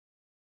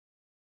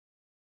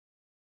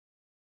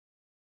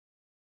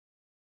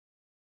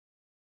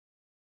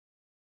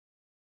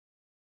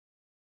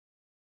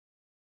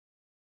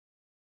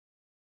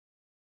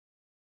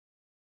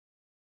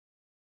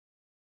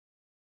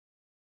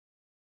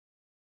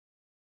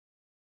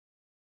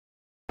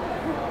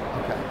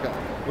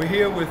We're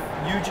here with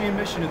Eugene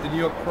Mishin at the New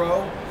York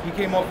Pro. He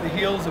came off the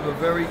heels of a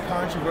very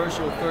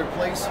controversial third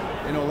place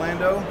in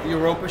Orlando, the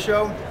Europa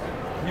show.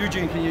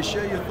 Eugene, can you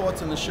share your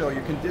thoughts on the show?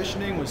 Your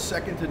conditioning was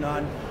second to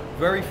none,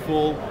 very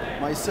full.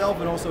 Myself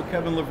and also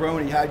Kevin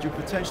Levrone had you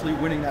potentially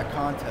winning that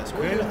contest.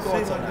 What are your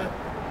thoughts on that?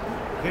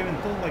 Kevin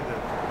told like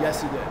that?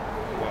 Yes, he did.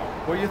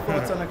 Wow. What are your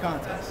thoughts on the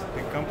contest?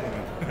 Big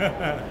compliment.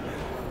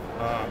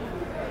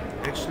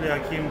 Actually, I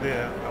came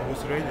there, I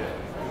was ready.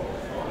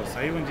 Because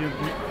I even I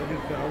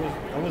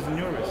was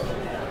nervous.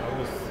 I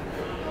was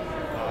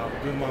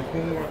doing my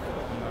homework,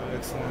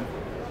 excellent.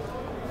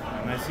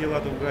 And I see a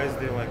lot of guys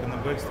there, like on the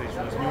backstage,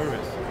 was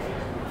nervous.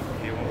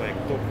 Even like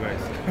top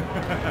guys.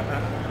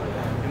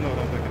 You know what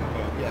I'm talking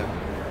about. Yeah.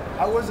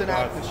 How was it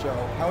at the show?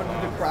 How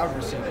did the crowd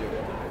receive you?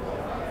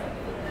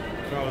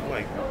 Crowd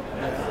like,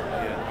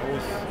 yeah,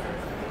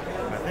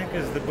 I think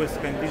it's the best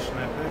condition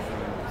I've had,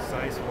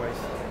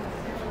 size-wise.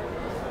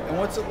 And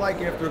what's it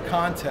like after a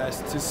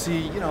contest to see,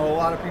 you know, a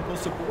lot of people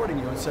supporting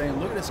you and saying,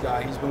 look at this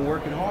guy, he's been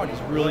working hard,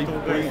 he's really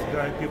great.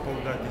 People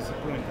got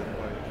disappointed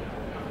by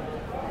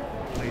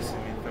placing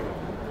me third.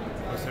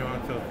 Because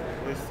around third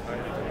place,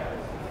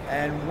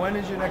 And when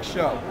is your next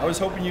show? I was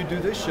hoping you'd do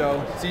this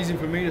show. It's easy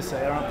for me to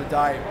say, I don't have to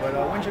diet, but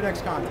when's your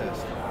next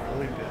contest?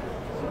 Olympia.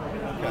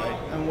 Okay.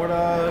 And what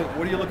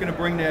are you looking to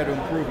bring there to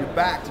improve? Your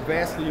back's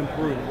vastly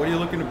improved. What are you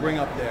looking to bring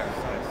up there?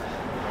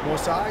 Size. More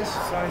size?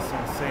 Size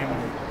and same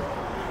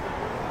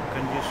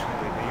condition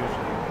like I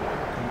usually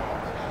come out.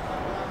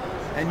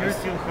 And I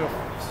still have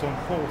some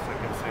holes, I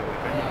can say,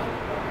 like I need to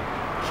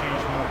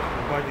change more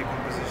body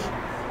composition.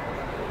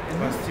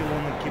 But I still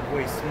want to keep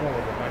weight smaller.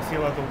 But I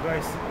see a lot of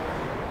guys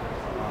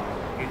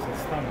getting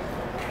stomach.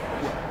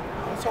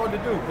 It's hard to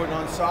do, putting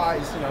on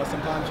size, you know,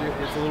 sometimes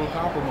it's a little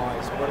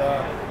compromised. But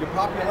your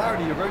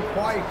popularity, you're a very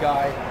quiet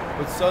guy,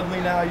 but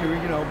suddenly now you're,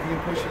 you know,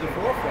 being pushed to the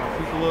forefront.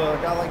 People, a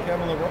guy like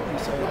Kevin Levrone,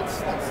 so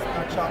that's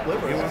not chopped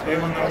liver.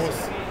 Even I was,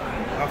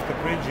 after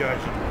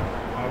pre-judging,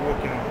 I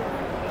walked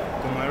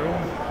to my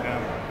room and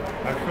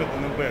I heard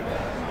in the back,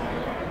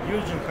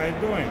 Eugene, how you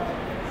doing?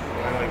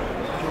 I like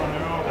turn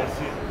around, I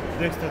see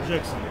Dexter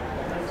Jackson.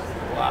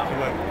 Wow. He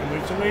like,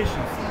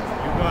 congratulations,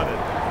 you got it.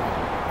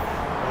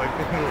 Like,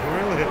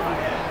 really?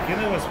 He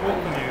never spoke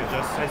to me,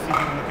 just I see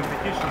him in the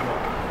competition.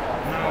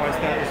 Now I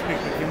start to speak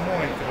to him more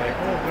and like,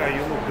 oh guy,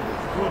 you look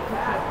good,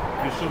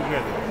 you should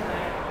get it.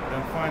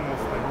 Then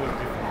finals, like, look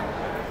different.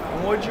 And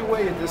what did you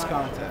weigh at this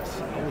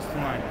contest? I was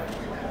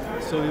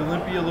 290. So the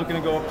Olympia looking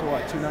to go up to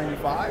what,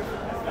 295?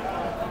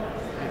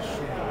 It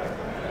should be.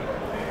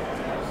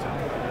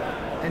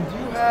 And do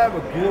you have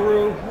a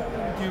guru?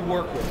 Who do you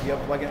work with? Do you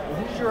have like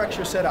who's your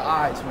extra set of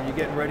eyes when you're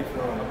getting ready for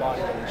a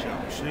bodybuilding show?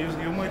 Actually,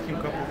 you met him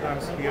a couple of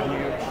times here in New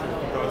York,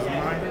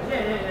 2009,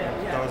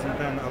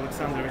 2010.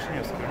 Alexander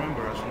Vishnevsky,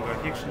 remember Russian guy?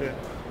 He actually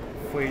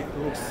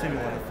looks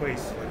similar in the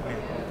face like me.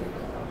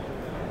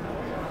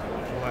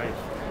 Light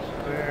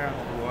hair,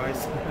 blue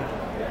eyes.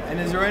 And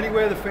is there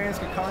anywhere the fans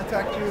can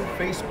contact you?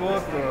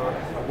 Facebook or a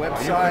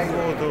website? You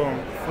can go to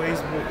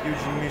Facebook,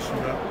 Eugene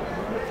Mishin.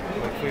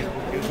 Like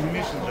Facebook, Eugene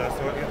Mishin. Just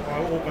so I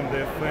opened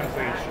the fan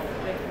page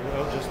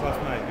just last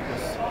night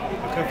because I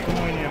have too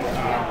many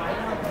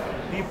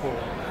people.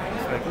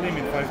 It's like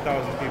limit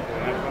 5,000 people,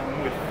 and I come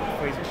with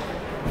Facebook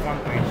fan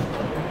page.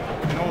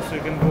 And also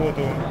you can go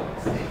to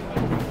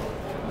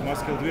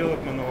Muscle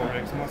Development or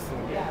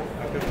Ex-Muscle. I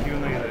have Q&A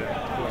there,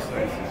 both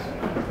sides.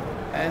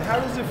 And how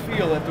does it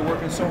feel after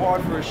working so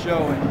hard for a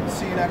show and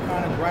seeing that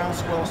kind of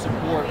groundswell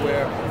support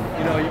where,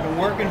 you know, you've been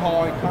working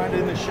hard, kind of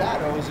in the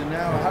shadows, and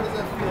now how does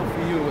that feel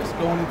for you as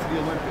going into the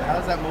Olympia? How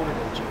does that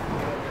motivate you?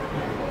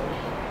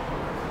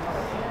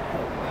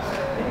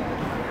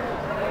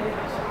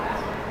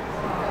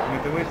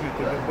 Motivate me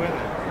to do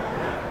better.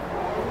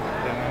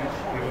 Then I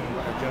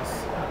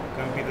just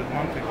competed a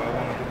month ago, I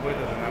want to do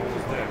better than I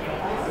was there.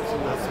 So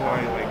that's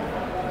why, like,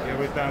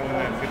 every time when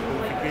I get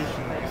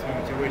qualification, it gives me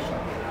motivation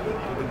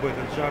to do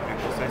better job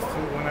because I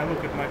still, when I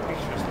look at my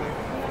pictures, like,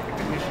 for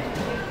competition,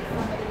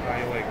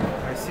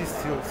 I see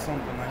still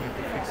something I need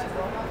to fix.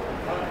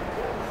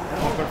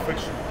 Not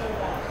perfection.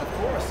 Of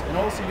course. And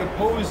also your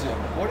posing.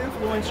 What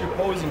influenced your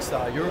posing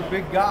style? You're a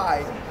big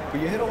guy, but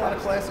you hit a lot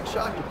of classic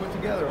shots. You put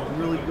together a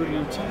really good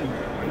routine.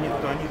 I need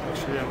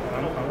actually, I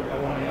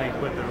want to make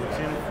better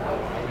routine.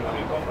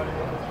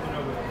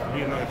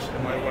 You know, actually,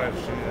 my wife,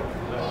 she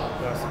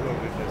does well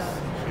with this.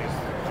 She's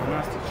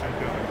gymnastic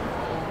champion.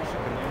 She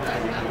can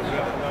do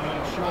well.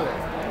 Sure.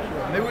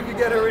 Maybe we could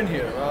get her in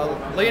here.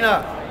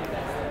 Lena.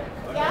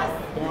 Yes.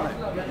 Come on.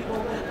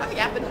 I'm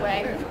yapping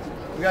away.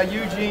 We got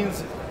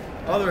Eugene's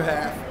other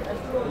half,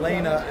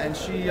 Lena, and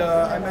she,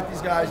 I met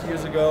these guys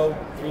years ago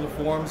through the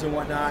forums and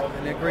whatnot,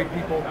 and they're great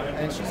people,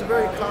 and she's a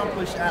very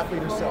accomplished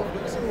athlete herself.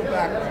 Give us a little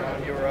background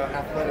on your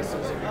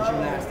athleticism and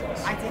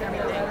gymnastics. I did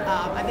everything.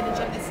 I've been a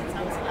gymnast since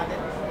I was 11,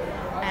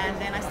 and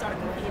then I started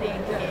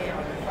competing in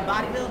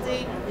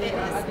bodybuilding,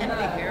 fitness, and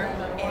figure.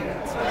 In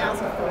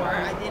 2004,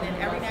 I did in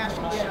every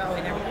national show,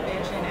 in every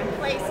division, and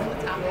placed in the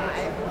top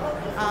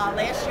 5.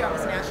 Last year, I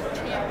was national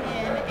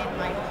champion in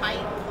my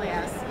height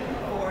class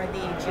for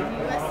the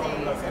Junior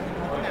USAs and the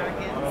North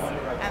Americans.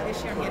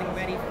 This year,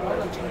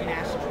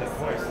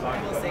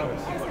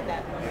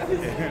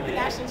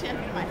 national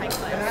champion in my height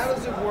class. And how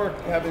does it work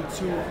having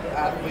two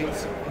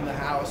athletes in the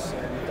house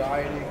and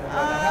dieting?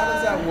 How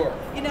does that work?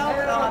 You know,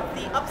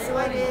 the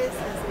upside is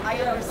I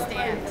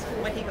understand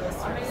what he goes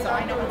through, so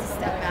I know when to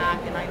step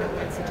back and I know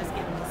when to just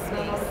give him the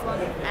space.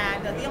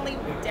 And the only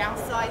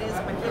downside is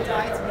when he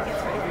diets and he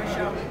gets ready for a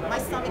show, my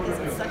stomach is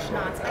in such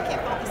knots, I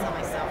can't focus on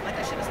myself. Like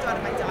I should have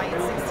started my diet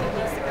 16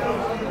 weeks ago,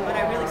 but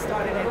I really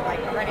started it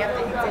like right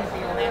after he did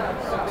the Orlando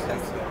show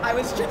because I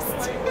was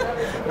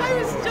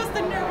just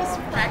a nervous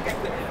wreck. I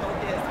couldn't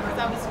focus because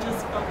I was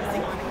just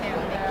focusing on him,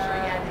 making sure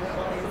he had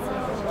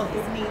all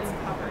his needs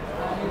covered.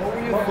 What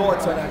were your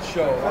thoughts on that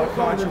show? A lot of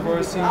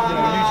controversy,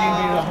 Eugene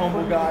being a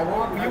humble guy.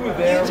 You were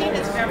there. Eugene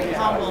is very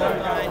humble,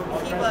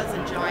 but he was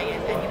a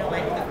giant, and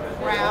like the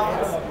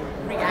crowd's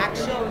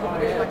reaction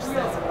pretty much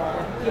says it all.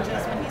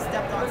 When he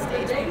stepped on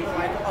stage, people were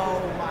like,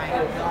 oh my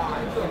God,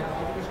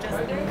 it was just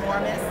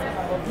enormous.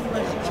 He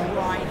was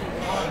dry, he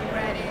was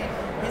shredded.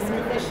 His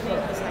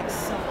conditioning was like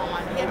so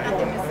on. He had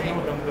nothing to say.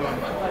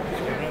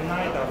 Every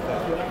night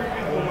after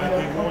all my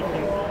day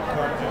working,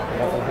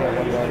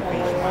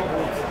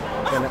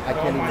 I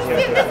can't even hear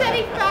He was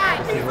any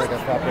fat. This is like a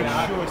fucking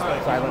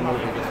silent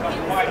movie.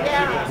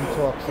 Yeah. He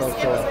talks so It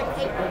was short. like,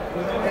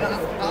 And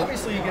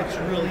obviously he gets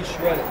really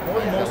shredded. More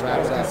than most Wrap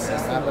guys it up,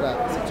 consistent. man. Wrap it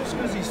up. Is it just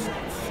because he's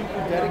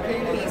super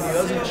dedicated and he he's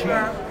doesn't cheat?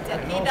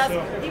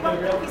 he won't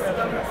put a piece of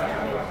gum in his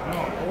mouth. no,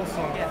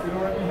 also Yeah. keeping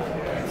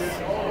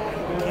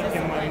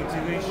my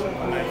motivation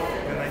when I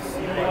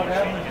see people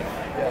changing.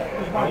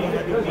 I want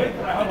to do it. He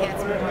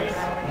gets me right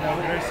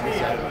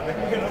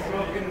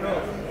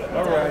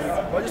All right.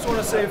 Well, I just want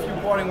to say a few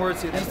parting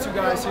words here. These two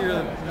guys here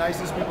are the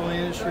nicest people in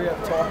the industry.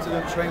 I've talked to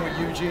them, trained with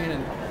Eugene,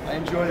 and I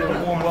enjoyed their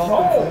warm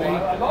welcome for me,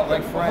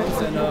 like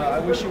friends, and I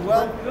wish you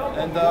well.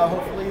 And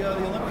hopefully the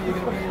Olympia, you're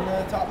going to be in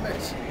the top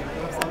mix.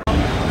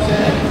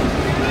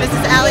 This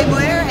is Allie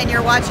Moyer, and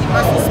you're watching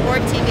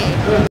MuscleSport TV.